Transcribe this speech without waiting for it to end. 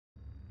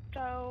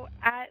So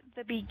at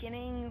the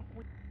beginning,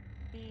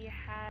 we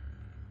had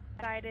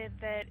decided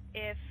that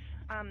if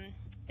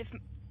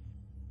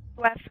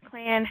UF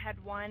clan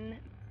had won,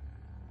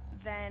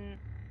 then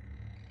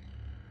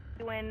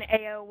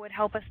unao would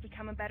help us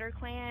become a better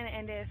clan,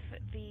 and if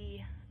the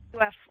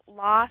UF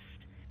lost,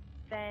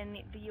 then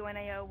the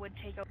unao would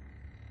take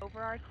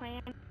over our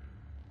clan.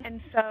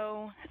 And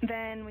so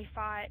then we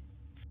fought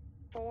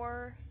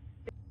 4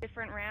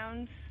 different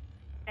rounds,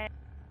 and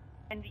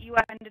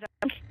UF ended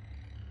up,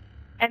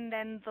 and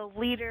then the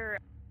leader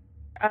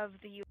of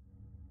the UF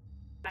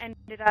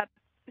ended up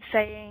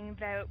saying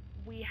that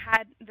we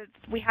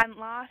hadn't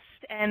lost,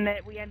 and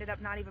that we ended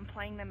up not even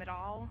playing them at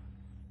all.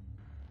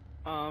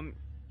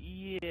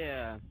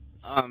 Yeah.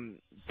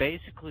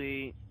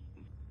 Basically,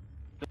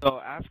 so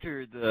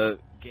after the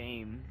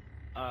game,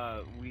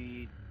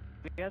 we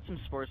had some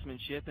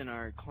sportsmanship in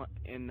our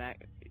in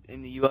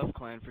the UF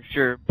clan for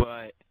sure,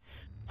 but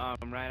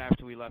right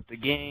after we left the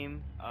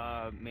game,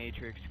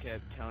 Matrix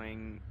kept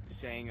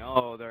saying,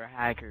 oh, they're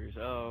hackers,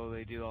 oh,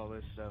 they do all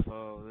this stuff,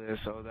 oh, this,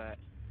 oh, that.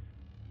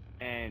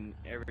 And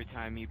every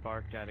time he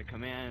barked out a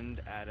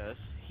command at us,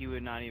 he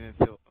would not even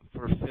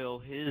fulfill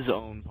his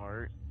own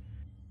part.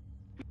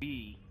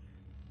 We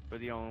were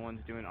the only ones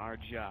doing our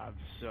job,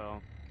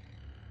 so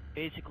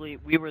basically,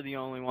 we were the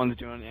only ones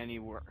doing any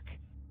work.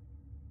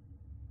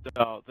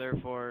 So,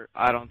 therefore,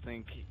 I don't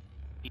think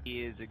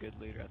he is a good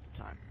leader at the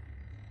time.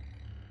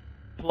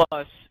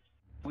 Plus,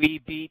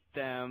 we beat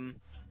them.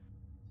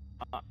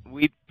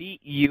 We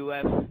beat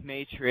UF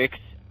Matrix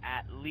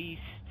at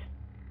least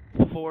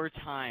 4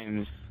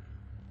 times.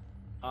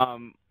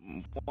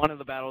 One of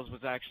the battles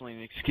was actually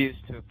an excuse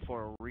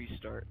for a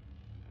restart.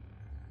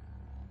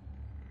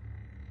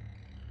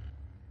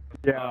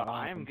 Yeah,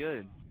 I am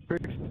good.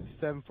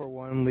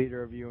 741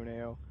 leader of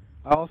UNAO.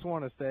 I also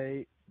want to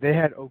say they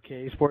had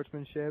okay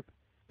sportsmanship.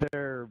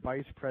 Their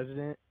vice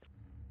president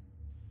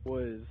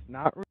was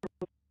not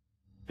really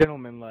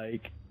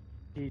gentlemanlike.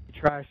 He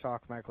trash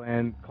talked my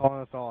clan,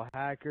 calling us all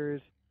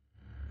hackers,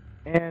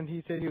 and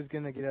he said he was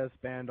going to get us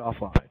banned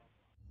offline.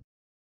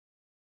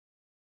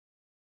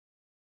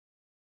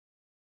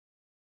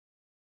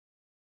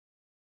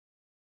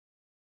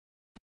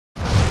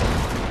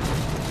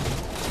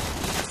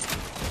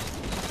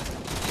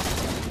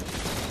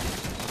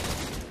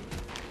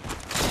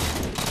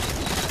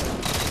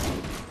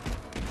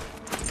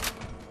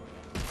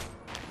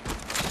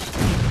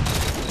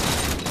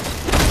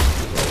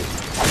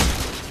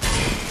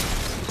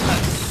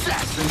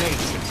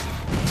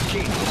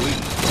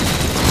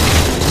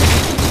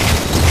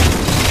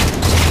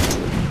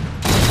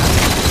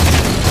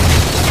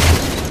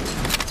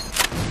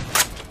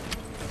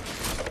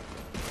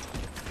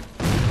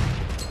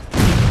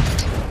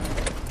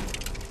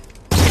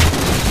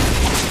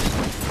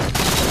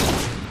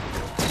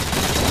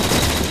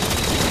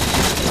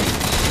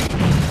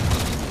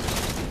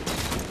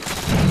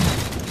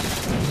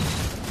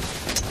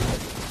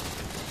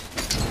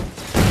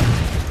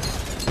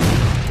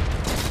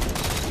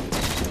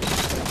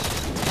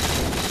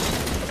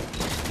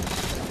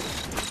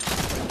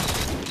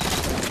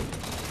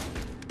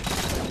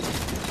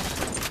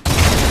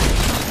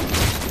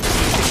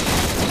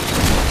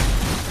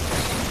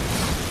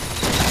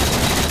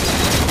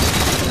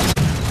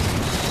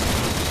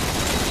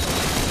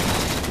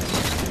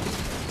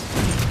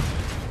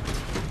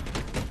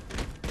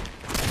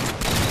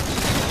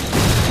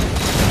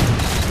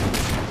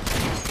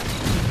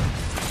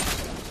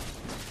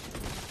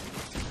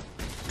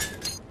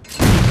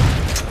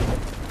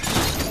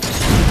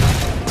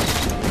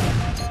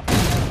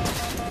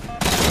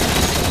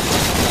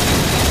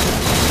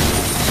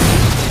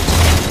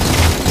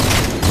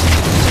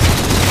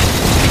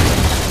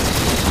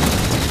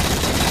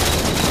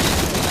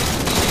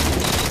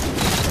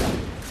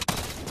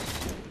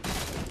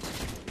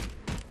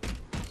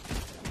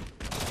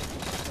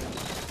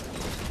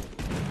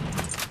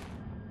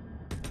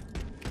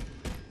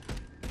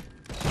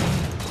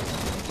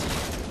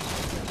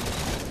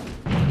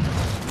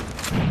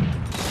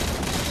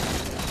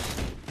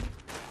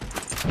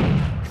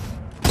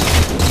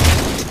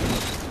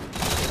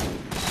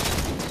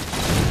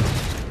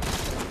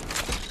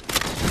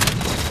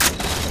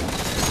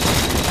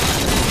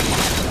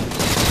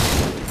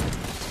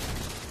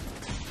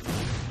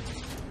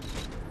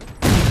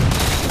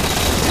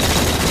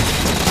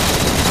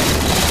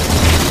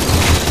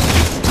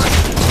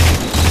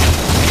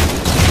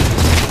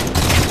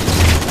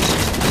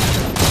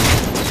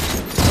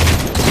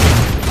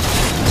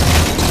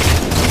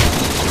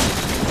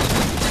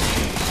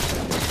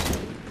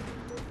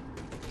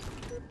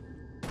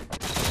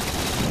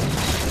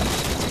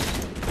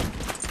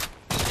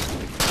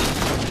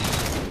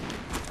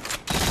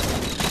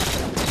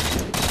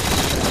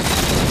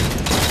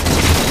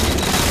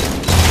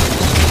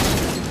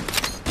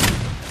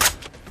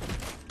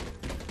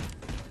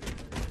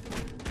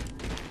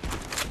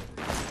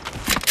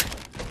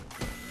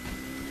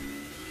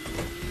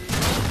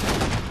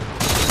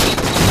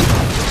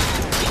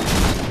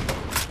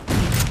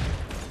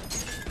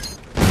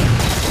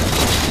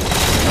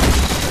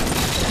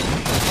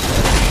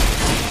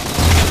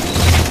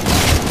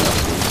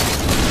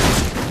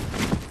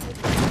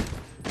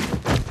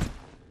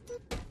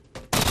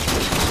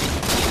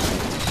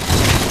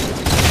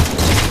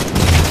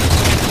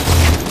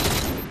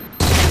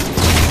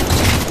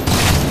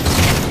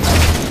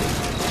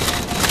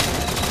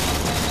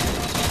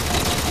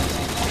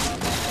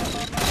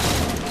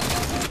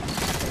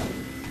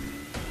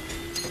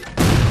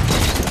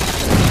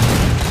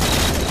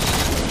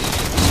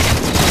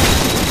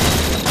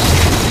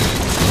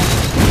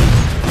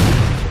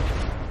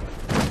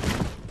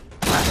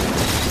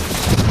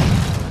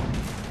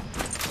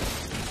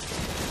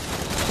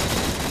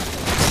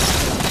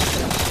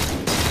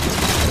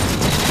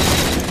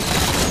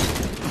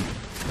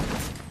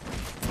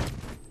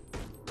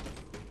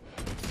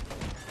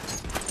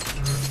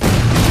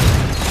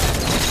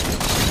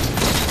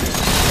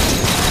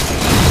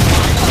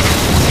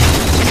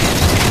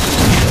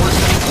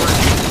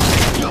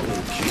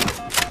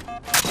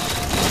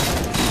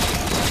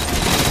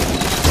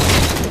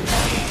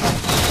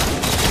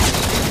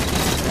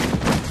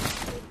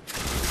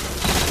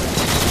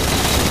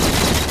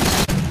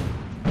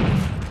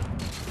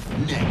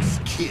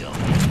 kill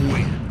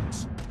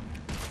wins.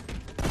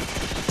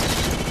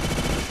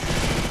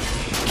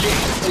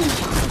 Game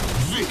over.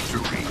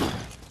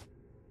 Victory.